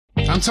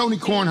I'm Tony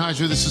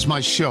Kornheiser. This is my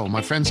show.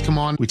 My friends come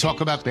on. We talk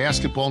about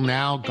basketball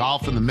now,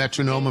 golf, and the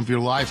metronome of your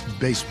life,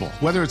 baseball.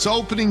 Whether it's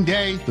opening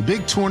day, the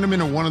big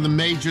tournament, or one of the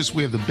majors,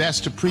 we have the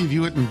best to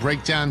preview it and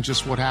break down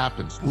just what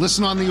happened.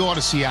 Listen on the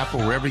Odyssey app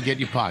or wherever you get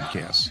your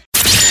podcasts.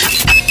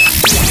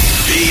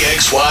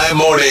 PXY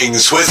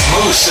Mornings with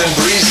Moose and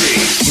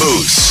Breezy.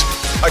 Moose,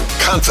 a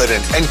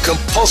confident and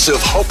compulsive,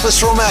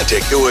 hopeless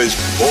romantic who is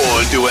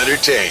born to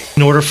entertain.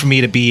 In order for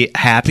me to be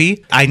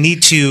happy, I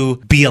need to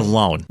be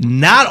alone.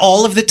 Not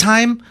all of the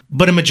time,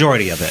 but a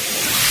majority of it.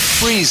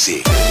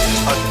 Breezy,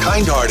 a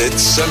kind-hearted,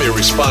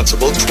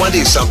 semi-responsible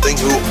 20-something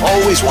who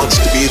always wants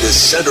to be the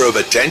center of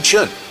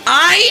attention.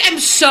 I am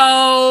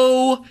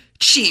so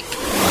cheap.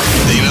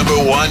 The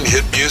number one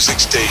hit music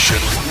station,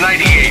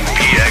 98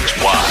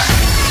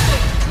 PXY.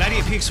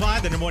 98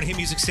 PXY, the number one hit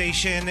music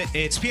station.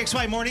 It's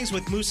PXY Mornings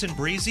with Moose and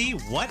Breezy.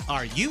 What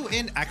are you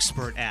an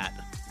expert at?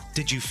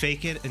 Did you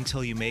fake it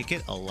until you make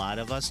it? A lot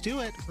of us do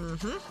it.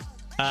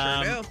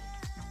 Mm-hmm. Sure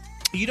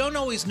do. You don't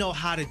always know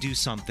how to do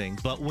something,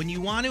 but when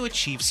you want to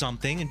achieve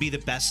something and be the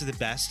best of the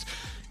best,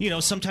 you know,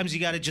 sometimes you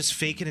got to just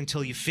fake it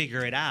until you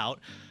figure it out.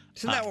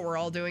 Isn't that what we're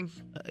all doing?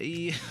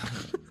 Yeah.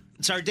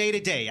 It's our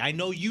day-to-day. I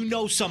know you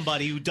know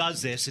somebody who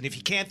does this, and if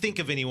you can't think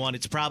of anyone,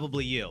 it's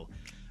probably you.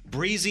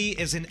 Breezy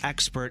is an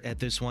expert at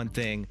this one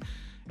thing,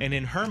 and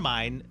in her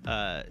mind,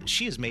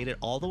 she has made it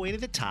all the way to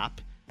the top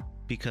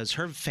because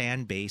her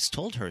fan base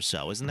told her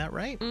so. Isn't that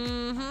right?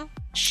 Mm-hmm.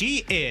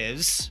 She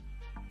is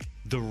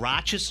the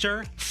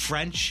Rochester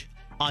French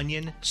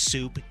onion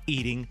soup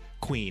eating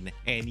queen.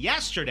 And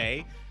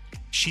yesterday,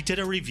 she did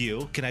a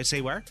review. Can I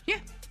say where? Yeah.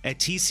 At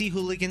TC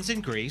Hooligans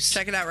in Greece.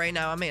 Check it out right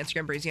now. I'm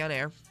Instagram Breezy on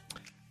air.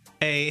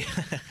 A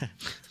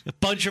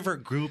bunch of her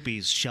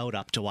groupies showed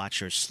up to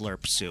watch her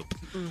slurp soup.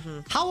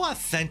 Mm-hmm. How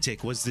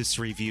authentic was this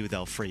review,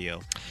 though, for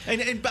you?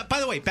 And by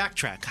the way,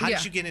 backtrack. How Yeah.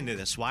 did you get into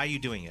this? Why are you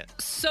doing it?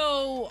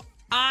 So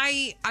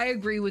I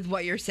agree with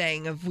what you're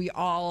saying of we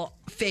all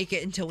fake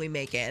it until we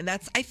make it. And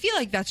I feel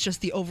like that's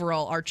just the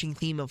overall arching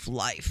theme of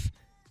life.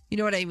 You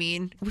know what I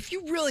mean? If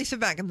you really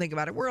sit back and think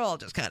about it, we're all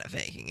just kind of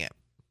faking it.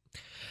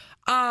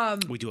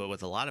 We do it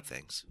with a lot of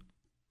things,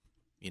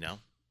 you know?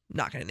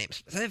 Not going to name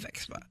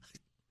specifics, but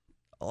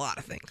a lot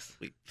of things.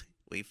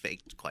 We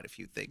faked quite a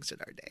few things in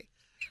our day.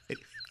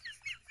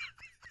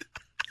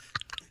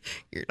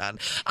 You're done.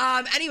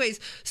 Anyways,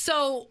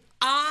 so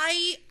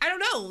I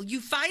don't know.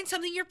 You find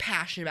something you're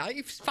passionate about.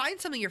 You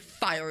find something you're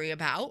fiery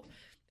about,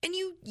 and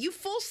you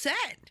full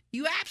send.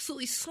 You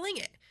absolutely sling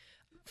it.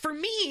 For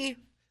me,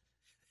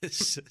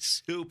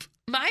 Soup.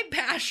 my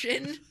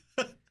passion,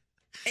 and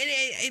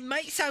it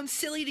might sound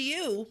silly to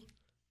you,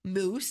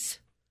 Moose,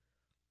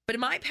 but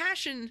my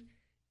passion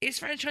is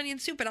French onion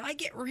soup, and I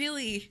get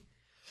really,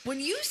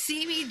 when you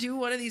see me do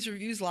one of these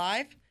reviews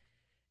live,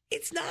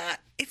 it's not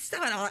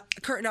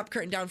curtain up,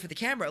 curtain down for the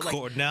camera.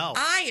 Like, no.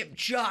 I am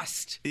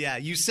just. Yeah,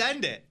 you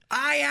send it.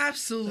 I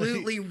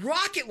absolutely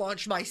rocket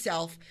launch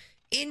myself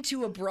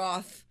into a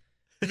broth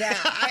that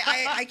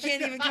I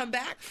can't even come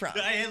back from.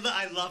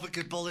 I love a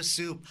good bowl of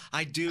soup.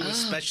 I do,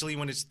 especially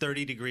when it's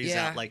 30 degrees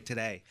out like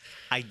today.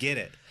 I get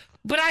it.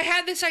 But I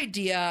had this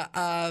idea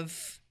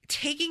of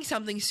taking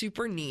something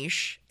super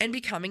niche and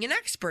becoming an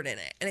expert in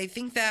it. And I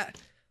think that,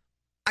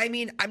 I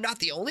mean, I'm not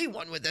the only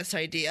one with this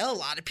idea. A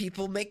lot of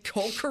people make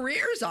whole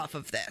careers off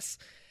of this.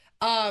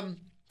 So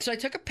I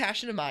took a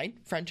passion of mine,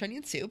 French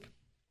onion soup.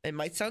 It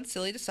might sound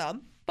silly to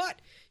some,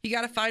 but you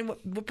got to find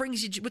what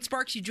brings you, what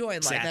sparks you joy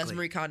in life, as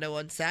Marie Kondo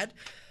once said.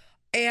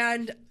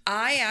 And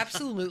I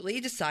absolutely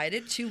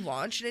decided to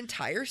launch an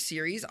entire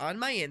series on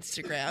my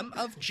Instagram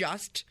of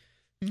just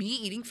me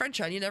eating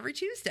French onion every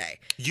Tuesday.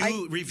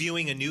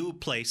 Reviewing a new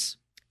place.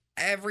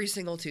 Every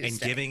single Tuesday. And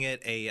giving it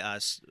a,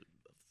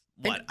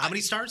 what? How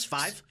many stars?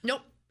 5?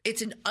 Nope.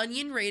 It's an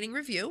onion rating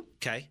review.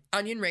 Okay.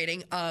 Onion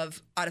rating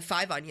out of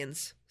 5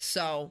 onions.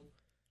 So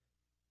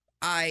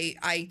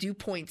I do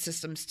point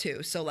systems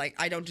too. So like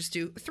I don't just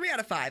do 3 out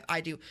of 5. I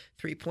do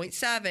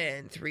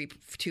 3.7,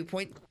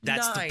 2.9.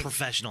 That's the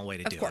professional way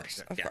to do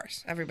it. Of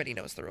course. Everybody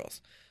knows the rules.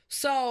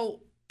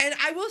 So, and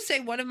I will say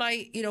one of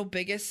my,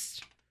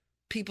 biggest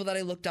people that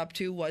I looked up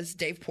to was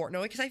Dave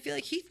Portnoy, because I feel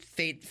like he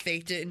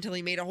faked it until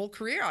he made a whole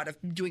carear out of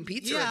doing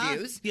pizza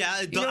reviews.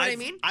 Yeah, you know what I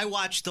mean? I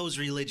watch those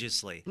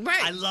religiously.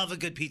 Right. I love a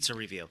good pizza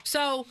review.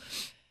 So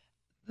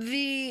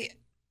the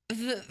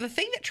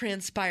thing that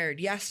transpired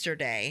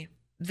yesterday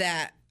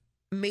that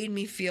made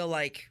me feel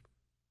like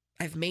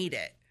I've made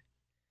it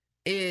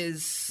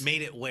is...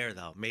 Made it where,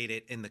 though? Made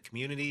it in the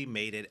community?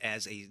 Made it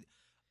as a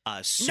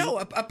soup? No,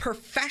 a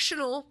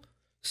professional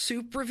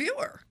soup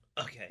reviewer.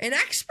 Okay. An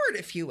expert,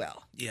 if you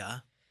will. Yeah.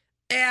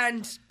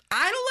 And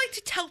I don't like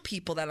to tell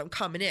people that I'm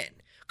coming in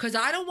because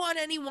I don't want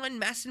anyone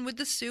messing with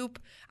the soup.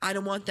 I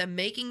don't want them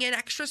making it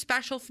extra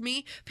special for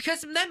me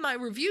because then my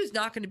review's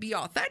not going to be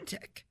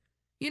authentic.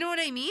 You know what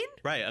I mean?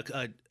 Right.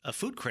 A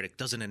food critic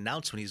doesn't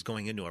announce when he's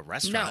going into a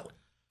restaurant. No.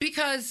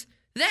 Because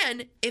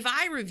then if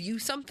I review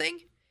something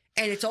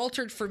and it's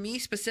altered for me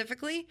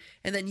specifically,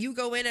 and then you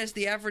go in as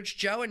the average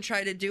Joe and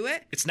try to do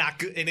it, it's not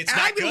good, and it's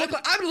and not I'm gonna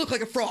good. I'm going to look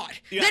like a fraud.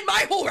 Yeah. Then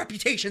my whole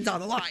reputation's on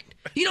the line.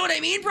 You know what I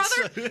mean,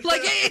 brother?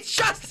 Like, it's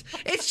just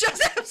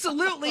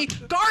absolutely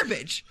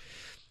garbage.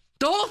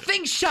 The whole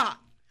thing's shot.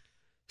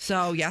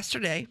 So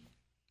yesterday,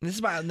 this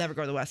is why I'll never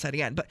go to the West Side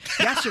again, but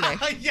yesterday.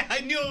 Yeah,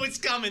 I knew it was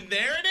coming.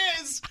 There it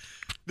is.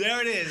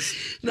 There it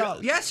is. No,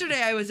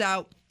 yesterday I was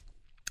out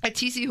at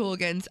TC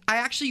Hooligans. I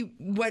actually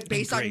went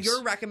based on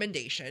your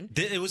recommendation.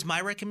 It was my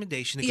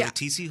recommendation to go to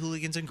TC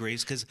Hooligans in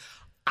Greece because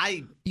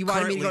You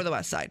wanted me to go to the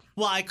West Side.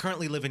 Well, I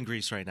currently live in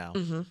Greece right now.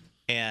 Mm-hmm.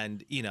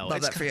 And, you know,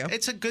 Love that for you.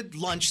 It's a good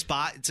lunch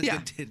spot. It's a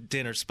good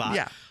dinner spot.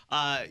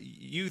 Yeah.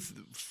 You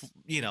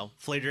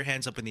flared your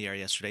hands up in the air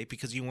yesterday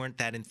because you weren't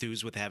that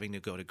enthused with having to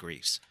go to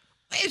Greece.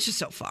 It's just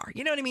so far.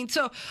 You know what I mean?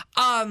 So,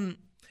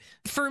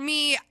 for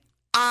me,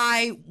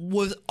 I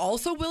was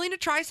also willing to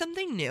try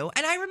something new.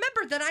 And I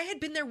remember that I had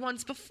been there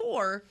once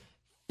before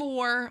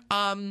for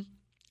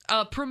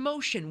a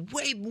promotion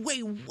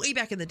way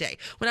back in the day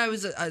when I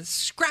was a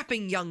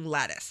scrapping young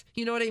lattice.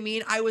 You know what I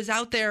mean? I was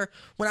out there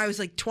when I was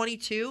like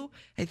 22,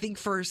 I think,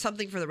 for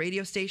something for the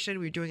radio station.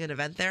 We were doing an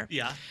event there.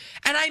 Yeah.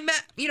 And I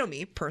met, you know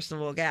me,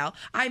 personal gal.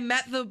 I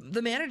met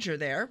the manager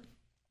there.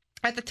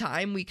 At the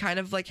time, we kind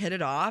of like hit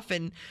it off,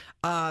 and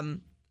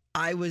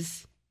I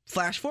was,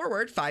 flash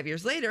forward 5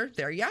 years later,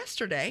 there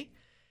yesterday,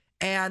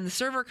 and the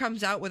server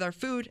comes out with our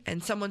food,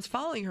 and someone's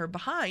following her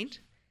behind,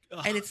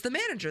 and it's the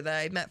manager that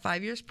I met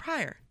 5 years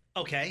prior.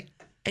 Okay.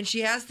 And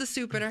she has the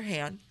soup in her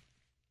hand.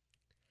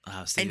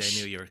 Oh, see,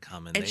 they knew you were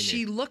coming. And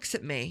she looks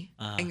at me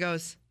and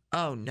goes,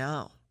 "Oh,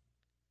 no.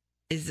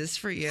 Is this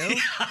for you?"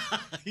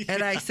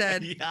 And I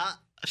said, "Yeah.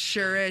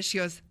 Sure is." She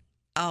goes,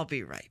 "I'll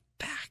be right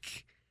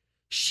back."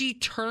 She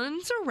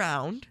turns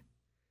around.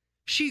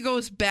 She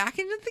goes back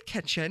into the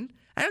kitchen.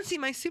 I don't see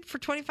my soup for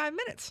 25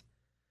 minutes.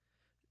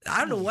 I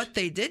don't know what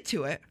they did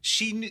to it.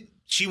 She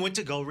went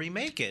to go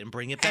remake it and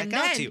bring it back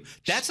out to you.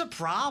 That's a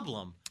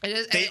problem.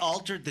 They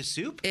altered the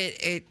soup?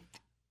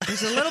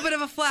 There's a little bit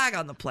of a flag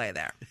on the play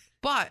there.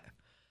 But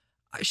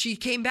she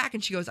came back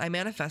and she goes, "I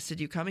manifested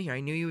you coming here.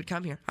 I knew you would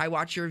come here. I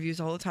watch your reviews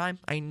all the time.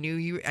 I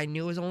knew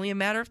it was only a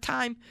matter of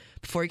time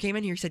before you came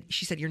in here."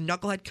 She said, "Your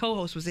knucklehead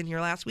co-host was in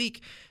here last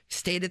week.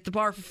 Stayed at the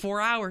bar for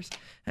 4 hours."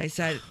 I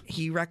said,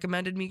 "He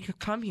recommended me to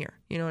come here."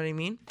 You know what I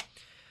mean?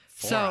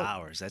 4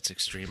 hours. That's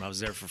extreme. I was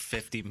there for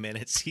 50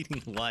 minutes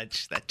eating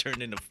lunch. That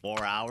turned into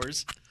 4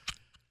 hours.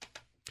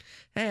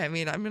 Hey, I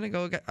mean, I'm going to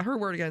go her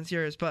word against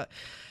yours, but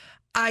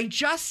I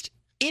just,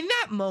 in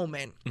that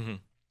moment,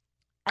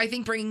 I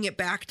think bringing it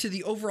back to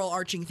the overall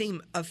arching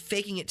theme of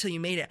faking it till you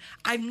made it,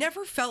 I've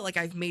never felt like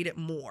I've made it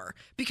more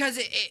because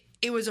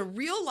it was a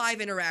real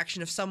live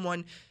interaction of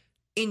someone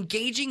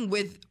engaging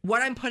with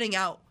what I'm putting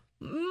out,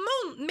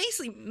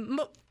 mostly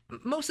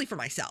for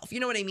myself. You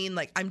know what I mean?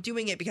 Like, I'm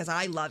doing it because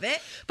I love it,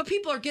 but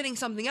people are getting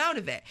something out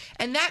of it.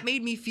 And that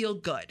made me feel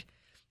good.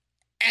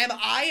 Am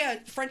I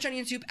a French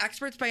onion soup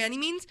expert by any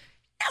means?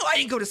 No, I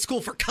didn't go to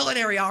school for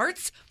culinary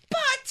arts,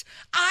 but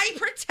I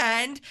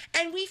pretend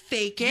and we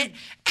fake it,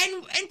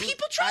 and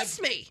people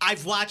trust me.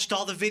 I've watched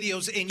all the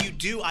videos, and you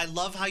do. I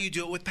love how you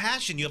do it with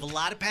passion. You have a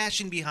lot of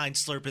passion behind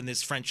slurping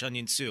this French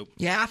onion soup.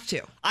 You have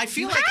to. I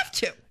feel you have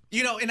to.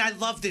 You know, and I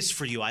love this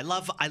for you. I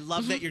love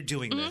that you're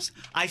doing this.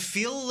 I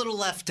feel a little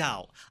left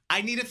out.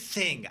 I need a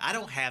thing. I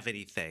don't have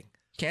anything.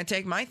 Can't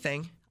take my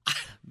thing.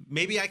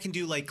 Maybe I can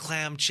do like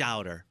clam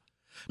chowder.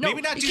 No,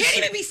 maybe not. It can't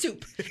even be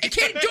soup. It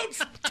can't. Don't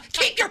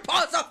take your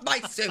paws off my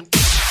soup.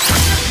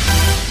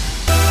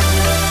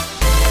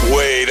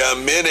 Wait a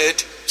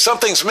minute.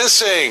 Something's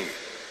missing.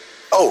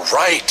 Oh,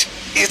 right.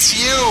 It's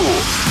you.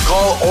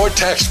 Call or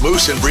text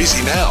Moose and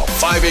Breezy now.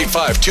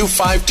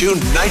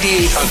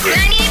 585-252-9800.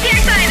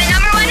 98.5, the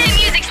number one hit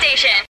music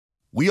station.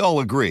 We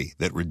all agree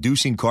that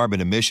reducing carbon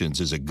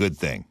emissions is a good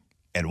thing.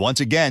 And once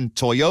again,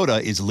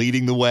 Toyota is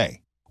leading the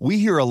way. We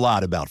hear a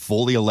lot about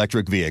fully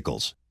electric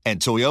vehicles, and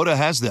Toyota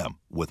has them,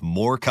 with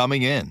more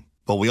coming in.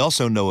 But we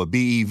also know a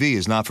BEV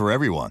is not for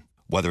everyone,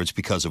 whether it's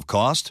because of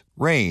cost,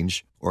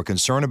 range, or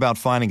concern about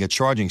finding a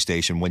charging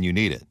station when you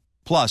need it.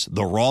 Plus,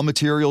 the raw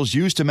materials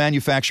used to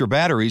manufacture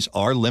batteries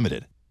are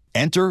limited.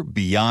 Enter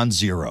Beyond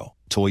Zero,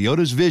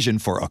 Toyota's vision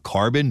for a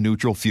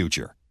carbon-neutral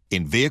future.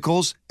 In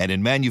vehicles and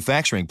in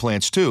manufacturing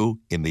plants, too,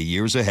 in the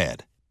years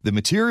ahead. The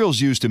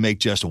materials used to make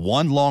just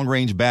one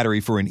long-range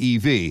battery for an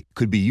EV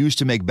could be used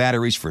to make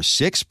batteries for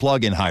 6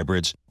 plug-in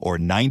hybrids or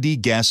 90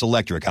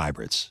 gas-electric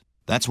hybrids.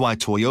 That's why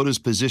Toyota's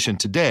position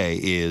today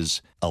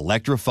is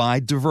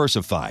electrified,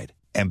 diversified,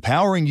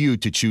 empowering you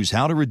to choose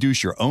how to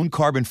reduce your own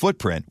carbon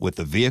footprint with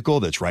the vehicle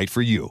that's right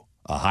for you,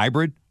 a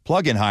hybrid,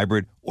 plug-in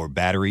hybrid, or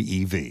battery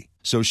EV.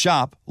 So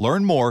shop,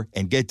 learn more,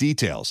 and get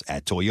details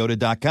at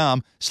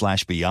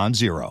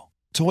toyota.com/beyond0.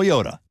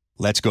 Toyota,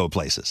 let's go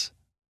places.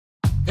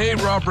 Hey,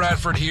 Rob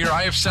Bradford here.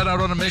 I have set out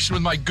on a mission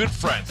with my good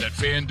friends at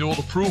FanDuel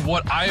to prove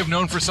what I have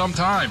known for some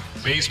time.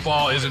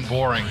 Baseball isn't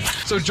boring.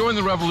 So join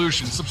the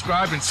revolution.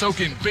 Subscribe and soak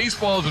in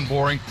Baseball Isn't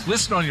Boring.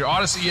 Listen on your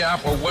Odyssey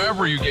app or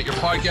wherever you get your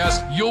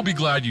podcasts. You'll be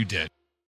glad you did.